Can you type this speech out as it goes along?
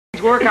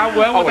things work out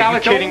well with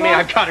Alex? Are you kidding me?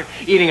 I've got her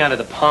eating out of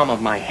the palm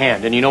of my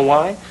hand. And you know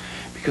why?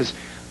 Because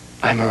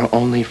I'm her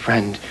only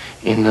friend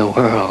in the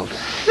world.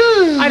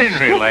 I didn't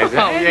realize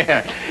that. Oh,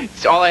 yeah.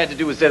 So all I had to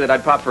do was say that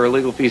I'd pop for her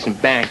legal fees, and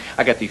bang,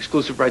 I got the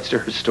exclusive rights to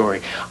her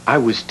story. I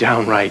was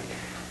downright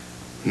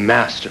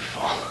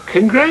masterful.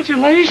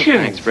 Congratulations.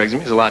 Thanks, Briggs. It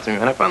means a lot to me.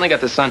 And I finally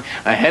got the sun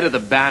ahead of the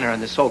banner on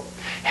this whole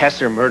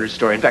Hesser murder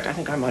story. In fact, I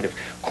think I might have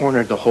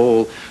cornered the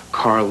whole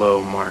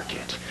Carlo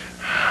market.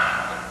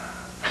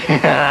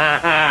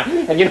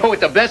 And you know what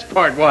the best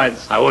part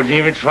was? I wouldn't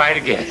even try to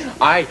guess.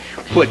 I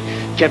put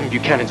Kevin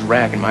Buchanan's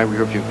rag in my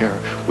rearview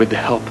mirror with the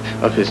help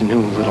of his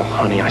new little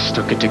honey. I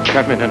stuck it to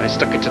Kevin and I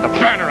stuck it to the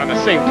banner on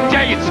the same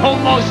day. It's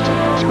almost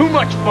too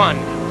much fun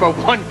for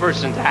one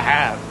person to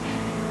have.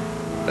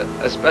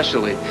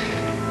 Especially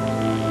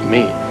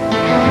me.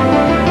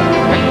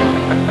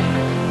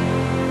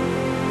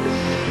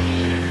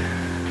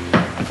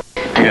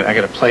 I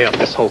gotta play up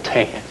this whole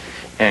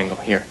angle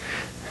here.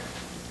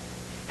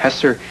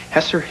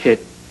 Hesser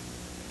hit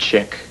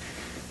chick.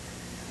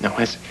 No,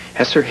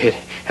 Hesser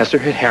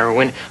hit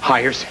heroin,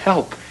 hires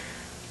help.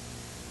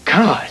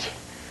 God,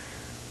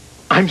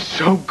 I'm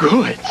so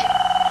good.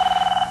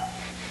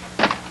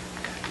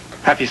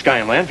 Happiest guy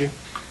in Landview.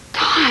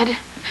 Todd,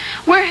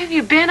 where have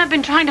you been? I've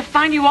been trying to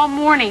find you all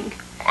morning.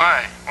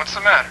 Why? What's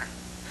the matter?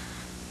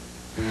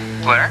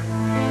 Blair?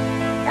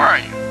 Where are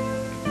you?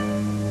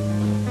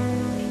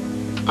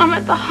 I'm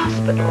at the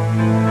hospital.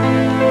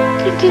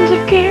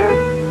 Intensive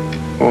care.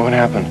 What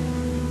happened?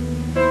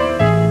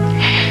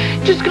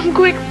 Just come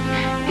quick.